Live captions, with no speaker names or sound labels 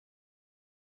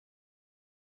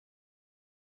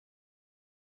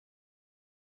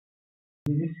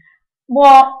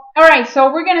Well, all right,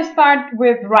 so we're gonna start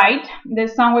with Right.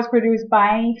 This song was produced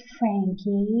by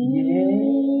Frankie.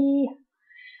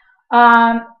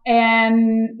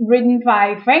 And written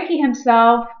by Frankie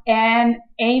himself and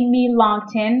Amy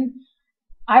Longton.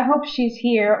 I hope she's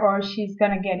here or she's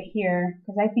gonna get here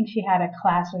because I think she had a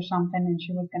class or something and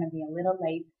she was gonna be a little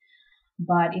late.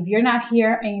 But if you're not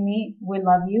here, Amy, we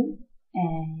love you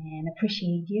and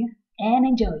appreciate you and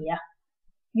enjoy you.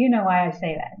 You know why I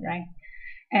say that, right?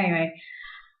 Anyway,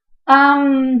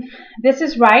 this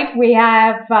is Right. We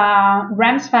have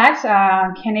Rams Fax,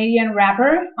 a Canadian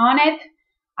rapper, on it.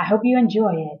 I hope you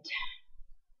enjoy it.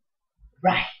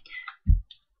 Right.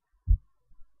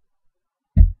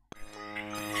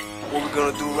 What we're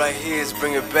gonna do right here is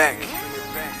bring it back.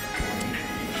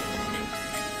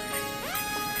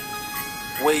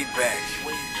 Way back.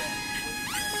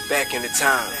 Back in the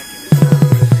time.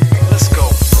 Let's go.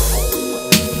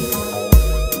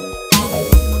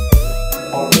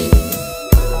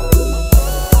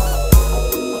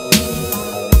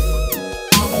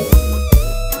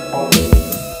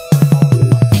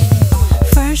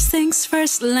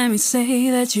 First, let me say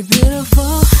that you're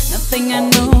beautiful. Nothing I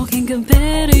know can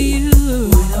compare to you.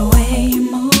 The way you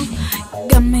move,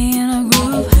 got me in a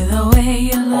groove. The way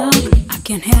you look, I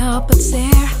can't help but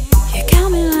stare. You got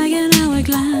me like an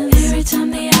hourglass. Every time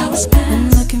the hours pass, I'm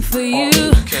looking for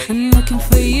you, I'm looking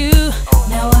for you.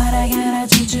 Now what I gotta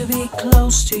do to be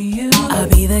close to you? I'll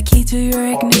be the key to your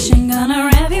ignition,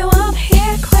 gonna rev you up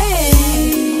here quick.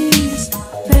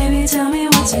 Baby, tell me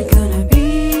what's it gonna be?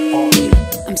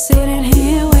 I'm sitting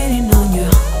here waiting on you.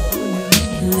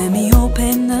 Let me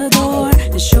open the door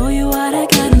and show you what I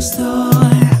got in store.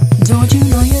 Don't you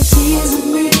know you're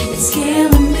teasing me? It's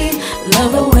killing me.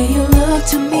 Love the way you look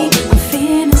to me. I'm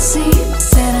fantasy.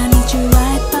 Said I need you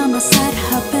right by my side,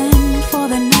 hopping for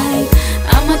the night.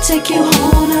 I'ma take you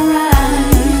on a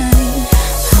ride.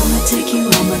 I'ma take you,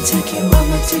 I'ma take you,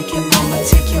 I'ma take you, I'ma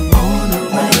take you on a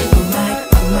ride, a ride,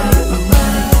 a ride, a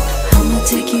ride. I'ma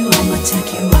take you, I'ma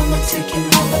take you, I'ma take you,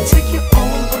 I'ma take you on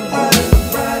a ride, a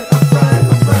ride, a ride,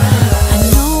 a ride. I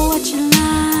know what you like.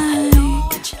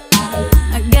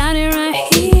 I got it right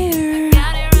here.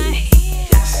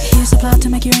 Here's the plot to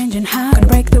make your engine hot. Gonna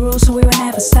break the rules so we will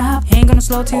never stop. Ain't gonna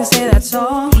slow till you say that's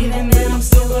all. Even then I'm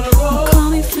still gonna roll. Call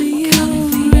me for you,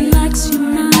 relax your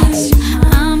mind.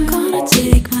 I'm gonna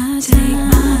take my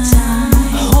time.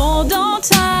 Hold on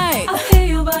tight, I'll feel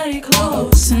your body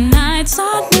close. Tonight's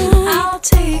our night, I'll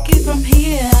take it from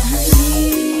here.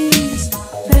 Please,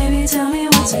 baby, tell me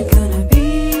what's it gonna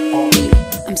be?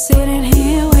 I'm sitting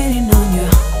here waiting on you.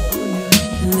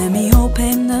 Let me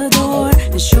open the door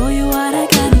and show you what I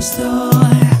got in store.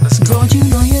 Don't you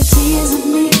know you're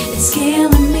teasing me? It's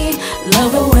killing me.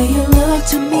 Love the way you look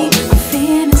to me. I'm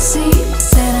fantasy.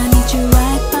 Said I need you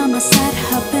right by my side,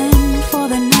 hopping for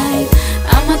the night.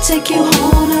 I'ma take you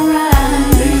on a ride.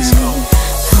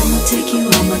 I'ma take you,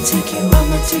 I'ma take you,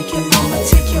 I'ma take you, I'ma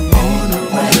take you on a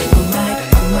ride, a ride,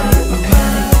 a ride, a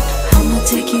ride. I'ma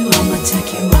take you, I'ma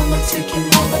take you, I'ma take you,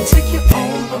 I'ma take you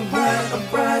on a ride, a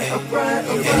ride, a ride, a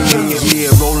ride. Yeah,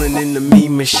 rolling in the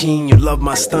mean machine. You love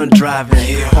my stunt driving.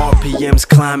 RPMs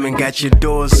climbing, got your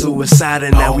doors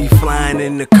suicidal. Now we flying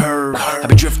in the curve. I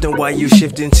be drifting while you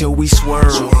shifting till we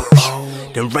swerve.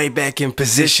 Then right back in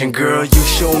position, girl. You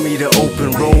show me the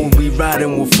open road. We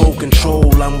riding with full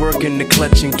control. I'm working the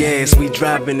clutch and gas. We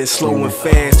driving it slow and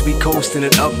fast. We coasting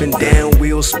it up and down.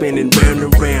 Wheels spinning round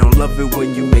and round. Love it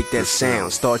when you make that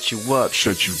sound. Start you up,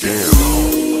 shut you down.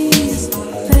 Please,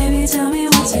 baby, tell me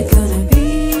what's it gonna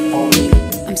be?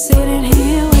 I'm sitting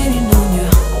here waiting on you.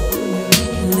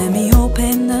 Let me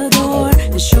open the door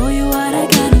and show you what I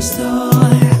got in store.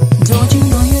 Don't you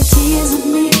know you're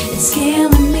teasing me? It's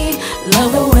killing me.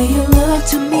 Love the way you look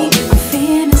to me. I'm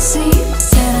fantasy.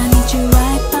 Said I need you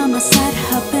right by my side,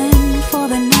 hopping for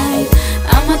the night.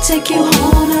 I'ma take you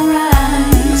on a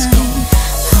ride.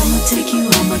 I'ma take you,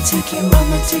 I'ma take you,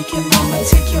 I'ma take you, I'ma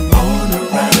take you on a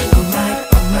ride, a ride,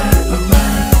 a ride, a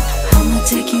ride. I'ma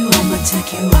take you, I'ma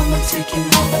take you, I'ma take you,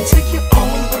 I'ma take you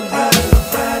on a ride, a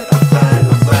ride, a ride,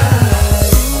 a ride.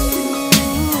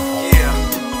 Yeah.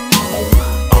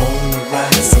 On a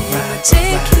ride, a ride,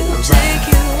 take you, take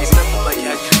you.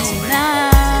 Tonight.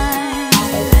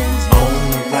 On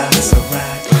the ride, it's a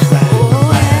ride, a ride, a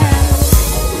ride.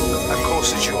 I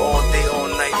coasted you all day, all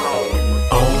night long.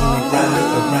 On the ride,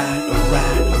 a ride, a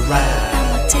ride, a ride.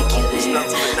 I'ma take you there. There's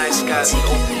nothing but nice skies and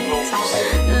open roads. Let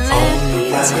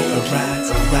me Ride, take a ride,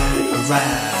 a ride, a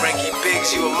ride. Frankie Biggs,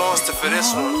 you a monster for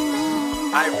this one.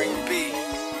 IreneB,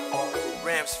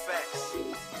 Rams Fax.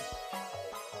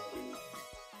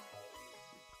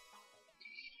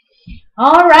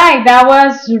 All right, that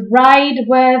was Right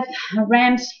with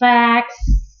Rams Facts.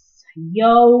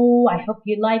 Yo, I hope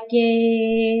you like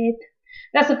it.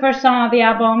 That's the first song of the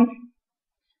album.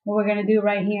 What we're gonna do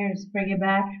right here is bring it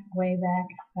back, way back,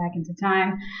 back into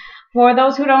time. For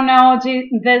those who don't know,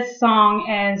 this song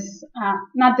is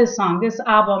not this song. This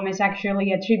album is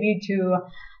actually a tribute to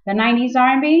the '90s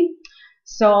R&B.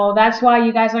 So that's why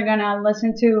you guys are gonna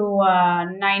listen to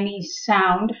 90s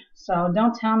sound. So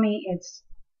don't tell me it's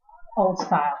old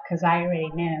style, because I already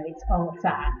know it's old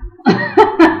style.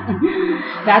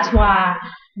 That's why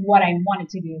what I wanted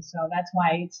to do. So that's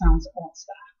why it sounds old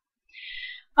style.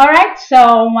 All right,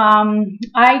 so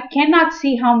I cannot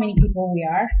see how many people we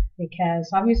are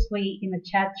because obviously in the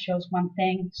chat shows one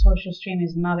thing, social stream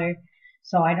is another,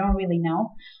 so I don't really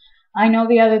know. I know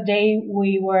the other day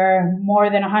we were more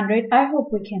than 100. I hope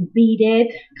we can beat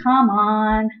it. Come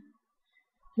on,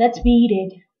 let's beat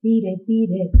it, beat it, beat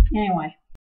it. Anyway,